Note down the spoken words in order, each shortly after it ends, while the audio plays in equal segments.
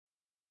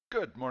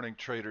Good morning,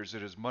 traders.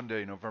 It is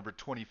Monday, November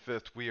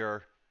 25th. We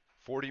are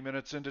 40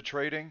 minutes into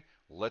trading.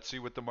 Let's see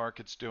what the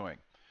market's doing.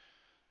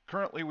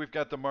 Currently, we've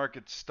got the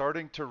market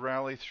starting to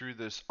rally through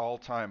this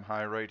all-time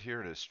high right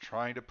here. It is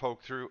trying to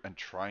poke through and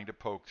trying to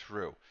poke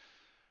through.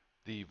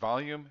 The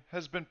volume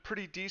has been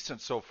pretty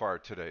decent so far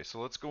today. So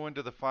let's go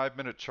into the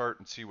 5-minute chart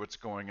and see what's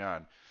going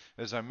on.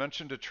 As I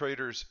mentioned to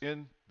traders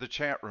in the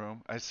chat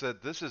room, I said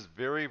this is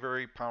very,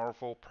 very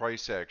powerful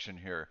price action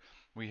here.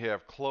 We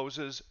have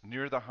closes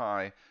near the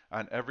high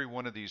on every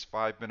one of these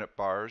 5-minute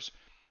bars.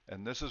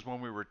 And this is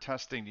when we were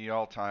testing the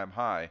all-time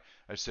high.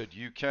 I said,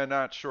 you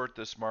cannot short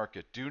this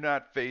market. Do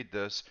not fade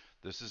this.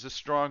 This is a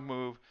strong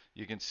move.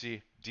 You can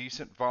see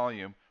decent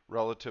volume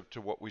relative to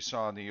what we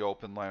saw in the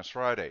open last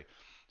Friday.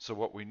 So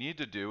what we need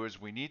to do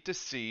is we need to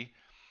see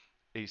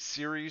a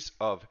series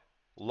of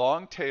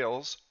long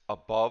tails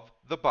above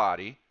the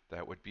body.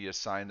 That would be a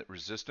sign that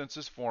resistance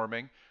is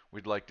forming.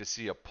 We'd like to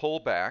see a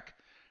pullback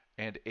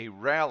and a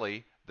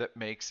rally that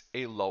makes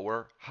a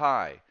lower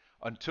high.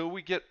 Until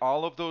we get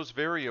all of those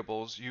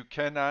variables, you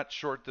cannot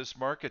short this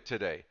market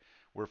today.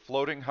 We're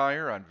floating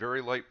higher on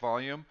very light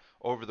volume.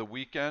 Over the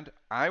weekend,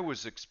 I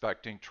was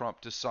expecting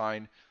Trump to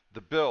sign the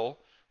bill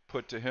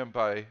put to him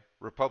by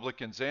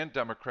Republicans and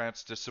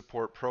Democrats to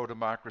support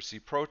pro-democracy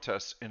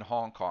protests in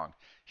Hong Kong.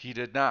 He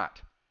did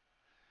not.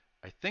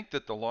 I think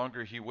that the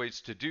longer he waits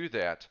to do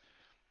that,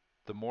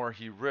 the more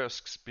he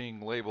risks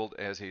being labeled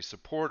as a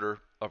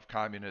supporter of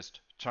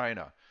communist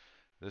China.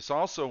 This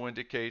also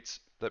indicates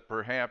that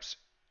perhaps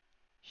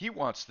he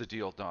wants the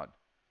deal done.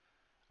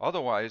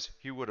 Otherwise,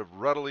 he would have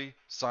readily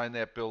signed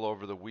that bill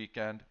over the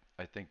weekend.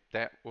 I think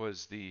that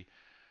was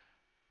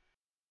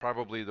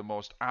probably the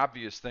most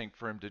obvious thing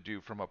for him to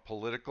do from a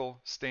political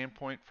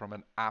standpoint, from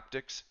an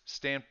optics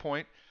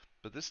standpoint.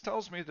 But this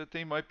tells me that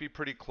they might be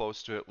pretty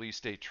close to at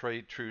least a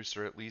trade truce,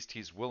 or at least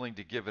he's willing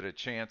to give it a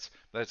chance.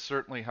 That's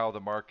certainly how the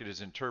market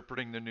is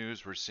interpreting the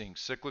news. We're seeing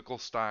cyclical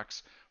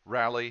stocks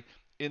rally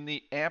in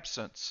the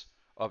absence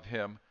of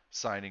him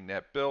signing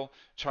that bill.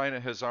 China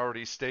has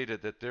already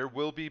stated that there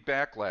will be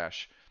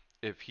backlash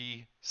if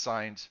he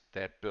signs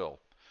that bill.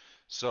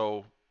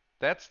 So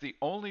that's the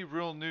only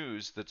real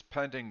news that's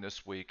pending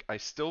this week. I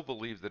still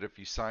believe that if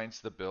he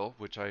signs the bill,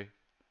 which I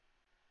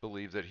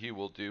believe that he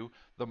will do,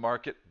 the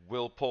market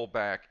will pull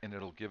back and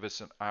it'll give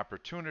us an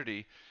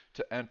opportunity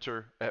to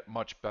enter at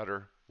much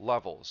better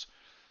levels.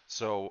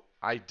 So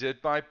I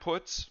did buy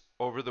puts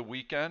over the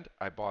weekend.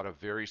 I bought a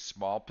very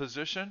small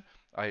position.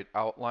 I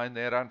outlined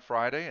that on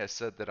Friday. I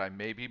said that I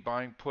may be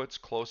buying puts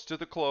close to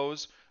the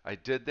close. I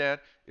did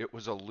that. It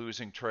was a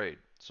losing trade.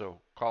 So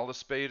call a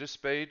spade,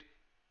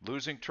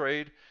 losing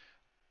trade.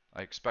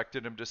 I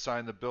expected him to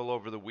sign the bill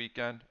over the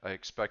weekend. I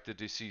expected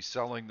to see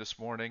selling this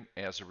morning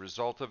as a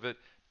result of it.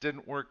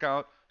 Didn't work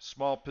out.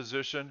 Small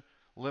position,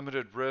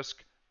 limited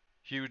risk,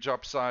 huge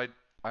upside.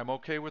 I'm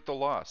okay with the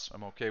loss.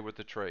 I'm okay with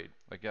the trade.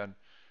 Again,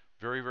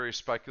 very, very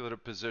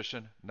speculative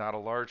position, not a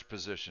large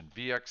position.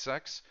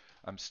 VXX,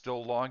 I'm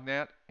still long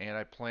that, and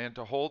I plan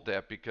to hold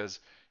that because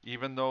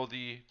even though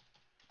the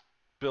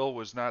bill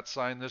was not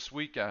signed this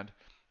weekend,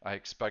 I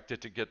expect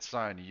it to get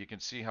signed. You can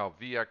see how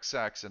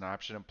VXX and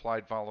option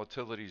implied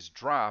volatilities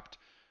dropped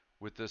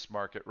with this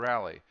market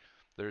rally.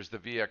 There's the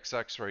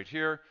VXX right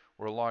here.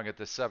 We're along at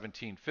the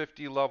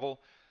 1750 level.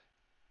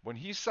 When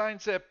he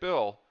signs that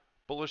bill,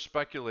 bullish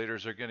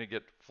speculators are going to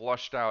get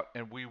flushed out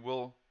and we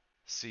will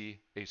see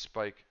a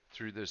spike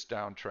through this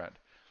downtrend.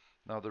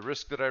 Now the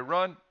risk that I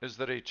run is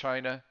that a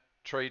China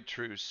trade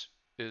truce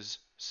is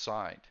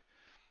signed.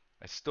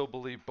 I still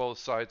believe both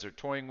sides are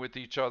toying with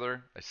each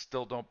other. I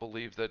still don't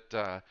believe that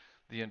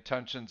the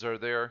intentions are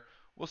there.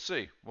 We'll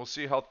see. We'll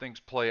see how things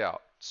play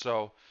out.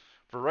 So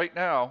for right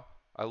now,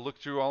 I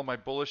looked through all my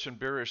bullish and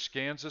bearish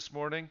scans this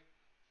morning.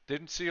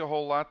 Didn't see a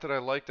whole lot that I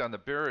liked on the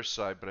bearish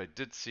side, but I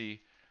did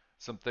see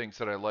some things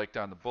that I liked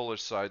on the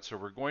bullish side. So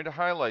we're going to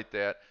highlight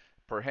that.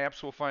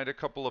 Perhaps we'll find a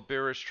couple of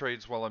bearish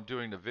trades while I'm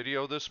doing the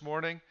video this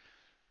morning.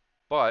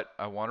 But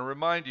I want to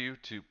remind you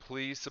to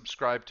please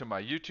subscribe to my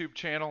YouTube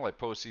channel. I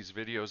post these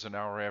videos an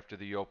hour after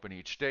the open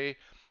each day.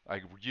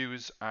 I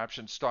use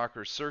Option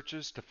Stalker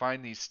searches to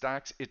find these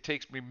stocks. It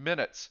takes me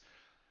minutes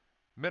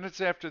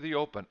after the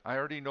open. I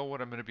already know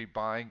what I'm going to be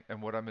buying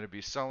and what I'm going to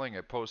be selling.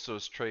 I post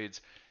those trades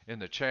in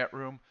the chat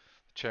room.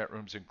 The chat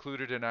room's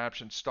included in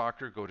Option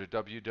Stalker. Go to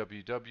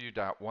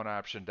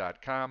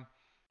www.oneoption.com.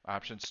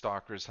 Option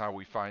Stalker is how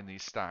we find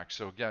these stocks.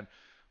 So again,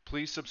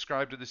 please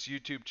subscribe to this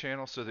YouTube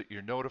channel so that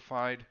you're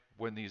notified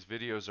when these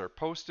videos are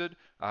posted.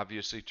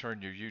 Obviously,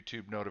 turn your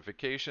YouTube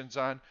notifications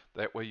on.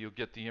 That way you'll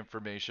get the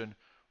information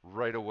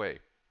right away.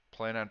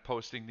 Plan on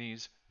posting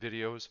these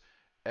videos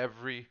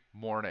every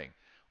morning.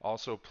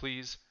 Also,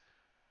 please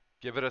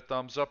give it a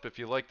thumbs up if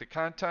you like the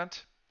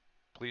content.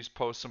 Please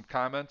post some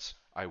comments.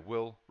 I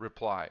will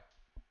reply.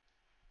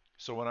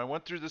 So when I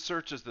went through the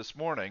searches this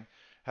morning,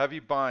 heavy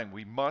buying,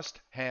 we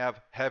must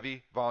have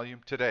heavy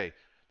volume today.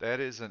 That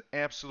is an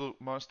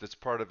absolute must. It's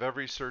part of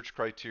every search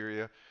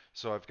criteria.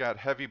 So I've got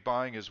heavy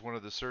buying as one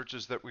of the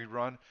searches that we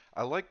run.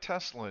 I like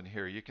Tesla in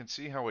here. You can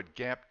see how it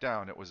gapped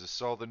down. It was a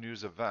sell the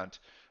news event.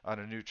 on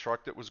a new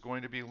truck that was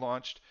going to be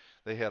launched.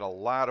 They had a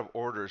lot of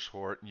orders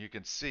for it, and you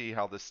can see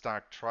how the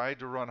stock tried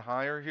to run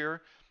higher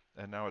here,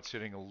 and now it's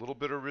hitting a little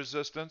bit of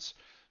resistance.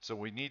 So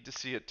we need to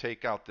see it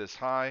take out this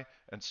high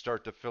and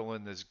start to fill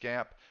in this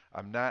gap.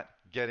 I'm not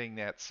getting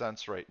that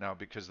sense right now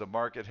because the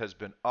market has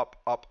been up,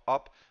 up,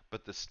 up,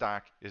 but the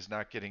stock is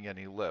not getting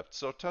any lift.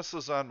 So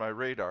Tesla's on my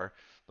radar.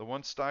 The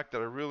one stock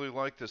that I really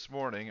like this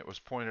morning, it was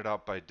pointed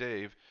out by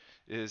Dave,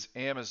 is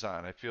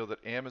Amazon. I feel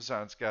that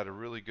Amazon's got a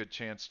really good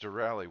chance to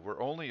rally.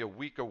 We're only a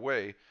week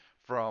away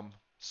from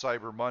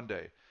Cyber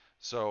Monday.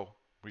 So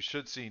we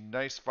should see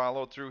nice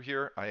follow through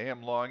here. I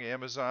am long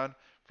Amazon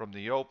from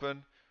the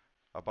open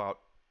about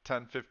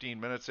 10-15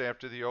 minutes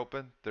after the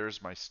open.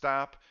 There's my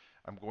stop.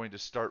 I'm going to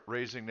start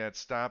raising that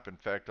stop. In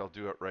fact, I'll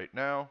do it right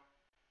now.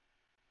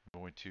 I'm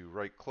going to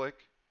right click,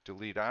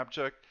 delete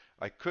object.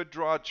 I could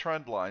draw a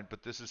trend line,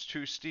 but this is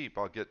too steep.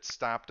 I'll get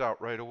stopped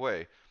out right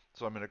away.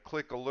 So I'm going to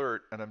click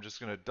alert, and I'm just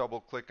going to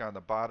double click on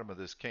the bottom of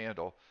this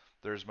candle.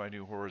 There's my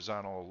new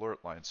horizontal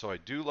alert line. So I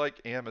do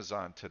like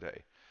Amazon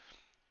today.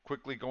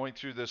 Quickly going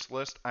through this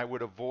list, I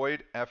would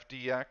avoid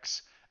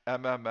FDX,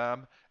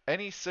 MMM,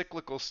 any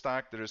cyclical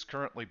stock that is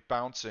currently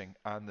bouncing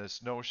on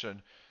this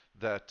notion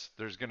that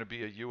there's going to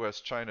be a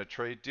US-China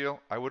trade deal.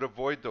 I would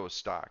avoid those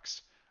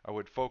stocks. I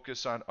would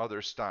focus on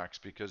other stocks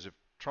because if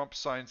Trump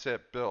signs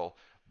that bill,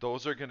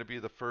 those are going to be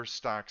the first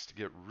stocks to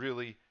get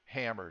really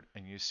hammered.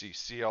 And you see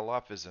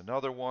CLF is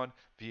another one,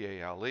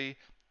 VALE.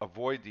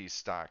 Avoid these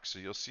stocks. So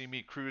you'll see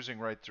me cruising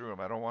right through them.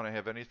 I don't want to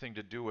have anything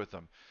to do with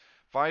them.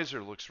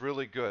 Pfizer looks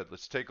really good.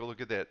 Let's take a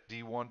look at that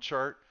D1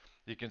 chart.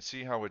 You can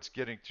see how it's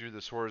getting through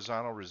this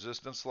horizontal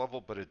resistance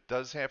level, but it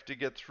does have to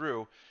get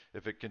through.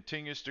 If it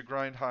continues to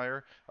grind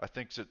higher, I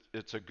think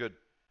it's a good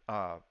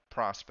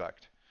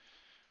prospect.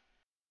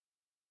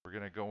 We're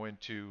going to go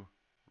into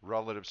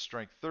relative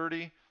strength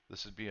 30.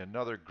 This would be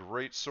another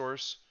great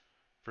source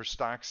for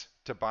stocks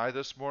to buy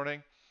this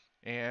morning.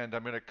 And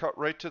I'm going to cut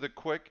right to the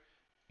quick,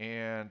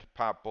 and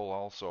Pop Bull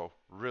also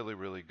really,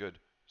 really good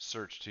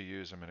search to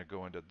use. I'm going to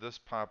go into this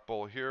Pop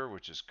Bull here,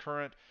 which is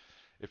current.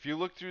 If you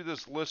look through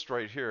this list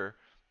right here,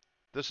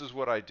 this is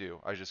what I do.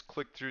 I just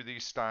click through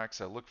these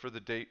stocks. I look for the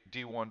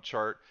D1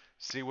 chart,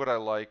 see what I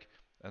like,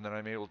 and then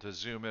I'm able to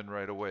zoom in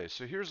right away.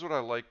 So here's what I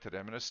like today.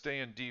 I'm going to stay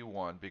in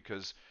D1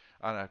 because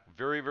on a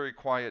very, very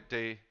quiet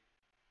day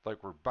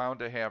like we're bound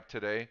to have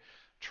today,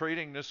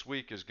 trading this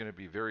week is going to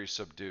be very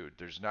subdued.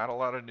 There's not a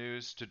lot of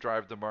news to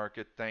drive the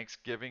market.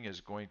 Thanksgiving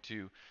is going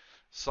to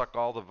suck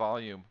all the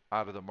volume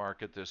out of the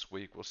market this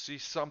week. We'll see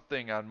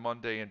something on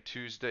Monday and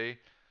Tuesday.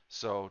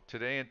 So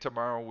today and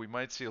tomorrow we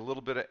might see a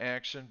little bit of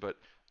action, but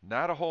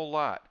not a whole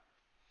lot.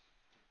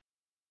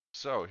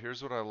 So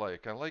here's what I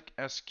like. I like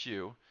SQ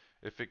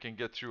if it can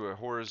get through a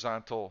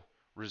horizontal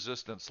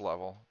resistance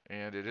level,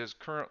 and it is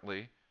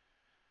currently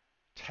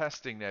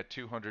testing that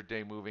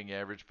 200-day moving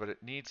average, but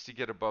it needs to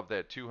get above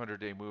that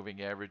 200-day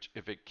moving average.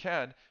 If it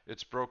can,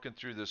 it's broken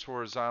through this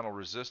horizontal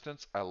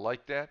resistance. I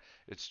like that.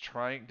 It's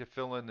trying to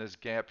fill in this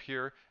gap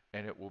here,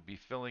 and it will be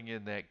filling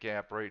in that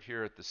gap right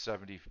here at the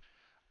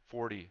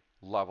 70-40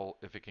 level.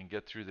 If it can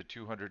get through the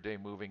 200-day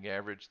moving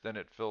average, then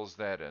it fills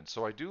that in.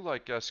 So I do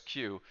like SQ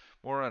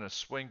more on a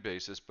swing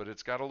basis, but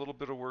it's got a little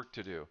bit of work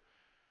to do.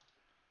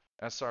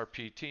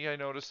 SRPT I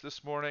noticed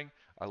this morning.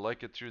 I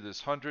like it through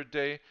this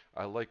 100-day.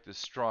 I like this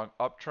strong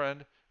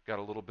uptrend. Got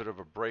a little bit of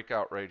a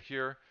breakout right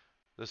here.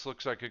 This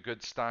looks like a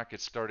good stock.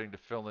 It's starting to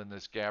fill in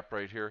this gap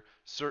right here.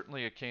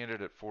 Certainly a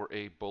candidate for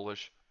a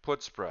bullish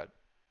put spread.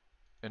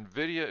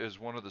 Nvidia is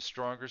one of the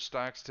stronger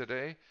stocks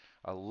today.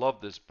 I love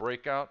this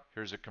breakout.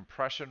 Here's a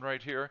compression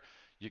right here.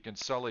 You can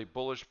sell a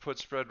bullish put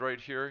spread right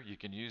here. You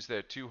can use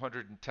that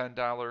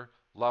 $210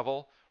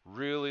 level.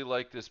 Really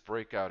like this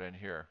breakout in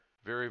here.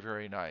 Very,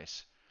 very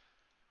nice.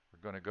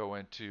 We're going to go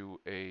into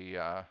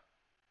a,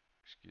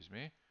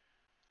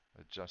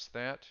 adjust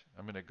that.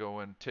 I'm going to go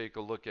and take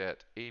a look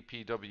at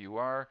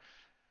APWR.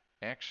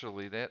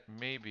 Actually, that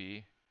may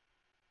be,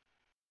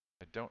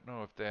 I don't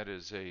know if that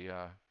is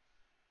a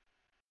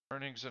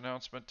earnings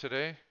announcement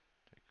today.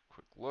 Take a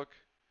quick look.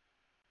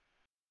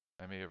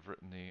 I may have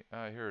written the,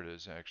 here it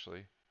is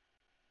actually.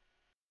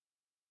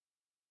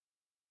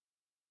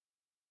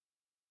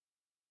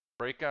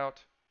 Breakout,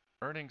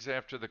 earnings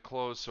after the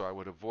close, so I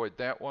would avoid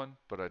that one,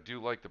 but I do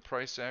like the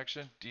price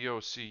action.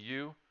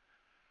 DOCU,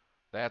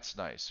 that's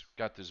nice.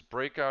 Got this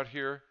breakout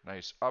here,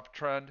 nice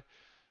uptrend,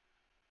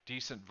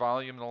 decent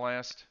volume the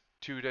last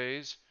 2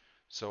 days.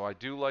 So I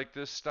do like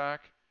this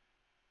stock.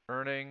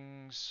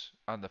 Earnings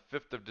on the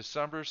 5th of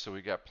December, so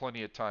we got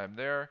plenty of time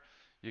there.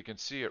 You can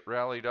see it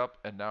rallied up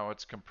and now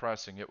it's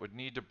compressing. It would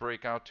need to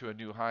break out to a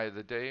new high of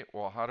the day.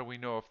 Well, how do we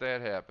know if that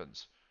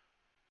happens?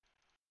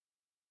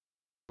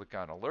 Click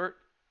on alert,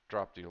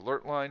 drop the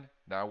alert line.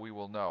 Now we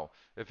will know.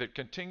 If it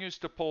continues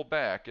to pull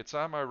back, it's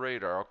on my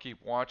radar. I'll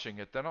keep watching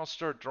it. Then I'll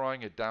start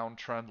drawing a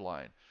downtrend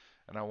line.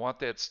 And I want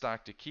that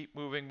stock to keep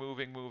moving,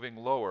 moving, moving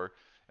lower.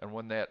 And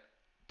when that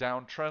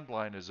downtrend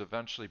line is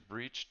eventually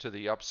breached to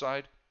the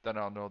upside, then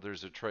I'll know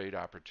there's a trade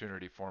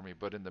opportunity for me.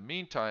 But in the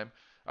meantime,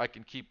 I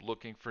can keep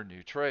looking for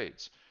new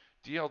trades.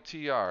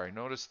 DLTR, I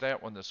noticed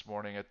that one this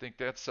morning. I think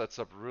that sets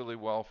up really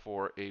well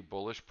for a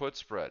bullish put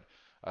spread.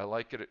 I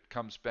like it. It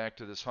comes back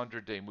to this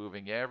 100-day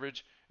moving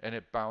average and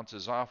it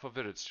bounces off of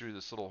it. It's through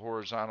this little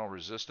horizontal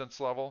resistance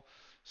level.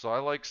 So I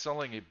like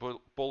selling a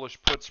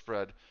bullish put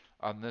spread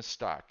on this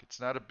stock. It's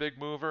not a big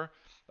mover.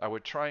 I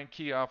would try and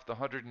key off the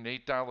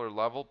 $108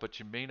 level, but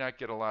you may not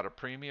get a lot of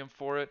premium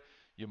for it.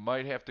 You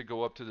might have to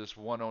go up to this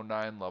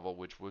 109 level,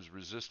 which was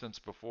resistance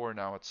before,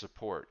 now it's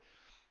support.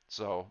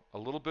 So a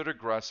little bit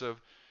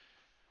aggressive.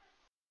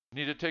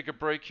 Need to take a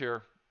break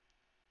here.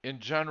 In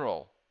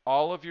general,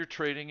 all of your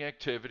trading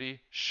activity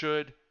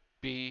should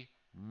be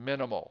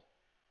minimal.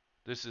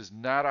 This is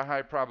not a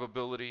high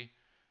probability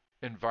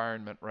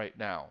environment right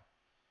now.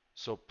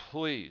 So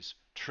please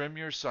trim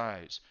your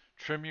size,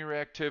 trim your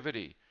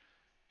activity.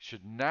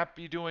 Should not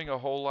be doing a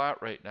whole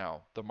lot right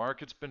now. The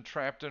market's been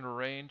trapped in a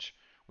range.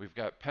 We've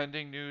got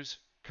pending news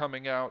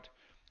coming out.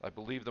 I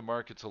believe the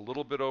market's a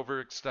little bit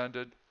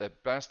overextended.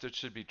 At best, it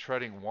should be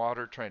treading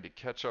water, trying to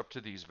catch up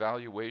to these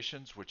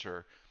valuations, which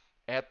are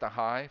at the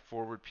high,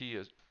 forward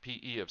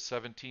PE of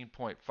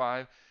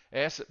 17.5.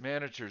 Asset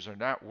managers are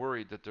not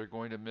worried that they're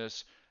going to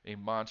miss a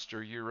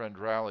monster year-end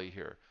rally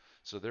here.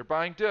 So they're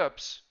buying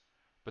dips,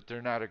 but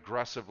they're not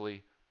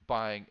aggressively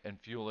buying and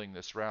fueling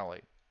this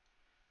rally.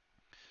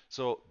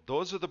 So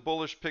those are the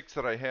bullish picks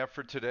that I have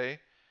for today.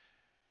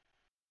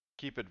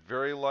 Keep it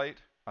very light.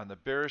 On the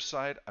bearish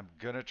side, I'm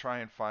going to try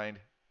and find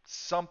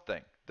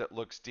something that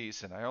looks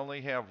decent. I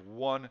only have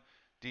one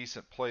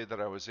decent play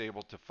that I was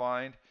able to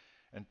find.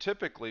 And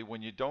typically,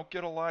 when you don't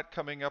get a lot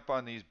coming up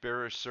on these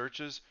bearish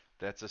searches,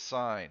 that's a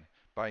sign.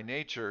 By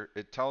nature,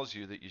 it tells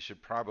you that you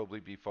should probably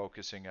be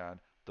focusing on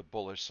the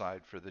bullish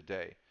side for the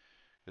day,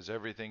 because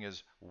everything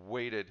is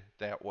weighted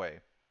that way.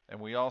 And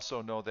we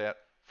also know that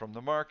from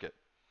the market.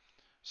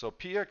 So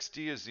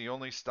PXD is the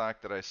only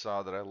stock that I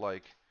saw that I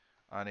like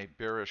on a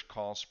bearish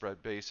call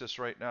spread basis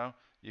right now.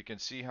 You can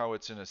see how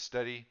it's in a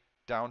steady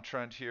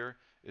downtrend here.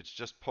 It's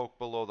just poked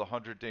below the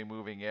 100-day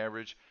moving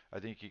average. I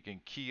think you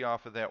can key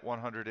off of that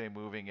 100-day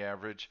moving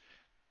average.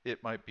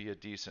 It might be a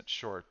decent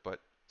short, but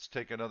let's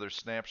take another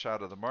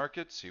snapshot of the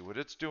market, see what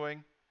it's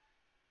doing.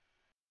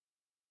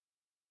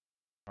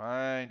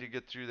 Trying to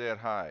get through that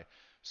high.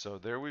 So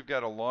there we've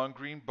got a long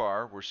green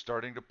bar. We're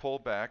starting to pull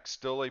back.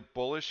 Still a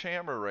bullish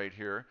hammer right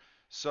here.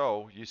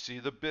 So you see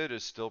the bid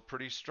is still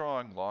pretty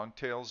strong. Long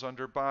tails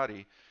under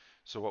body.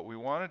 So what we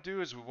want to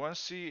do is we want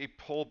to see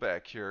a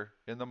pullback here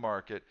in the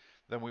market.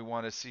 Then we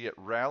want to see it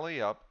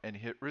rally up and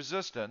hit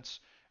resistance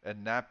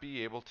and not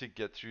be able to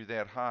get through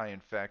that high.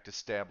 In fact,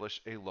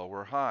 establish a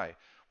lower high.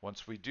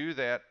 Once we do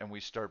that and we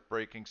start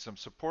breaking some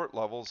support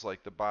levels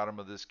like the bottom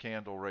of this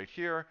candle right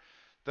here,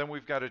 then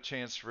we've got a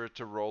chance for it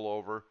to roll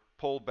over,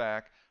 pull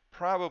back,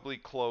 probably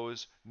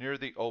close near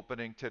the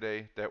opening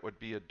today. That would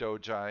be a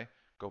doji.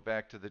 Go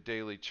back to the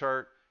daily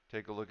chart,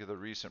 take a look at the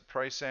recent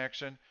price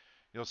action.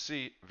 You'll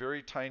see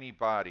very tiny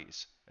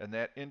bodies, and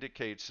that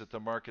indicates that the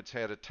market's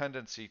had a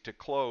tendency to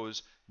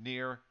close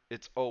near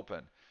its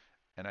open.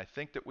 And I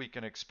think that we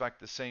can expect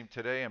the same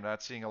today. I'm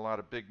not seeing a lot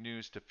of big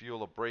news to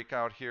fuel a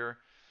breakout here.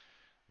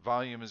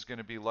 Volume is going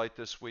to be light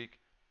this week.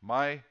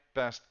 My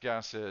best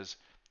guess is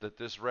that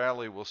this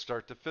rally will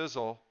start to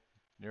fizzle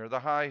near the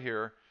high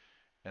here,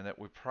 and that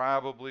we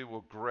probably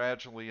will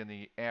gradually in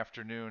the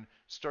afternoon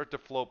start to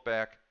float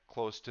back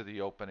close to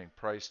the opening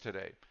price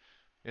today.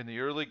 In the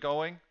early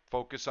going,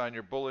 focus on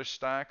your bullish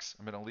stocks.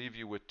 I'm going to leave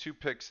you with two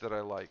picks that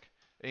I like.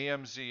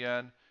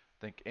 AMZN, I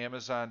think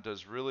Amazon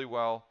does really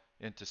well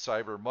into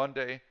Cyber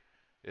Monday.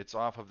 It's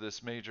off of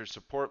this major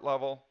support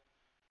level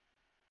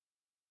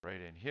right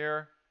in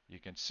here. You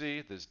can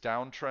see this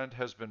downtrend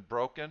has been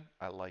broken.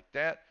 I like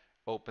that.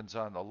 Opens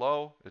on the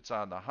low, it's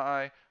on the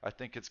high. I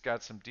think it's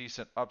got some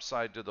decent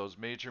upside to those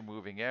major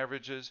moving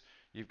averages.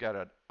 You've got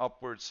an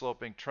upward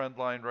sloping trend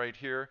line right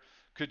here.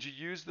 Could you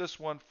use this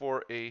one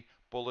for a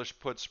bullish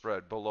put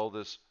spread below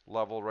this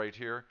level right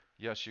here?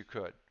 Yes, you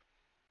could.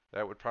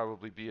 That would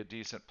probably be a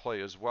decent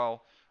play as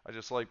well. I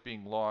just like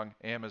being long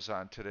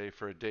Amazon today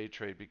for a day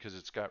trade because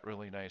it's got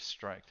really nice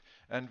strength.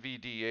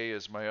 NVDA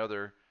is my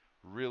other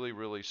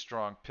really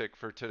strong pick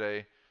for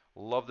today.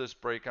 Love this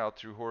breakout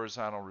through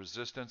horizontal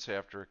resistance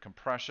after a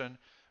compression.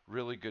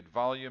 Really good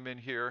volume in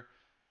here.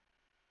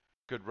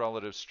 Good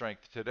relative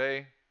strength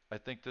today. I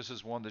think this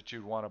is one that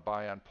you'd want to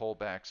buy on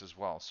pullbacks as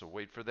well. So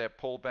wait for that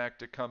pullback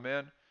to come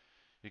in.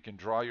 You can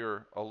draw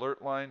your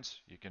alert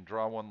lines. You can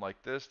draw one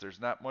like this. There's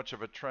not much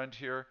of a trend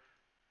here.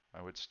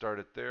 I would start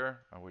it there.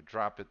 I would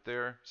drop it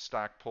there.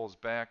 Stock pulls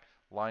back.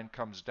 Line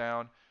comes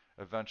down.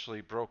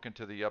 Eventually broken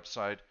to the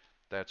upside.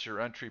 That's your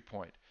entry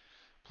point.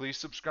 Please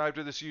subscribe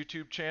to this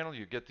YouTube channel.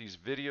 You get these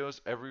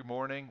videos every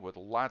morning with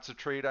lots of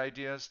trade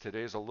ideas.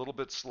 Today's a little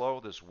bit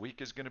slow. This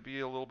week is going to be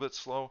a little bit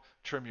slow.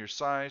 Trim your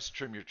size,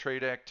 trim your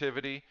trade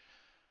activity.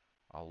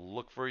 I'll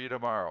look for you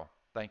tomorrow.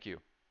 Thank you.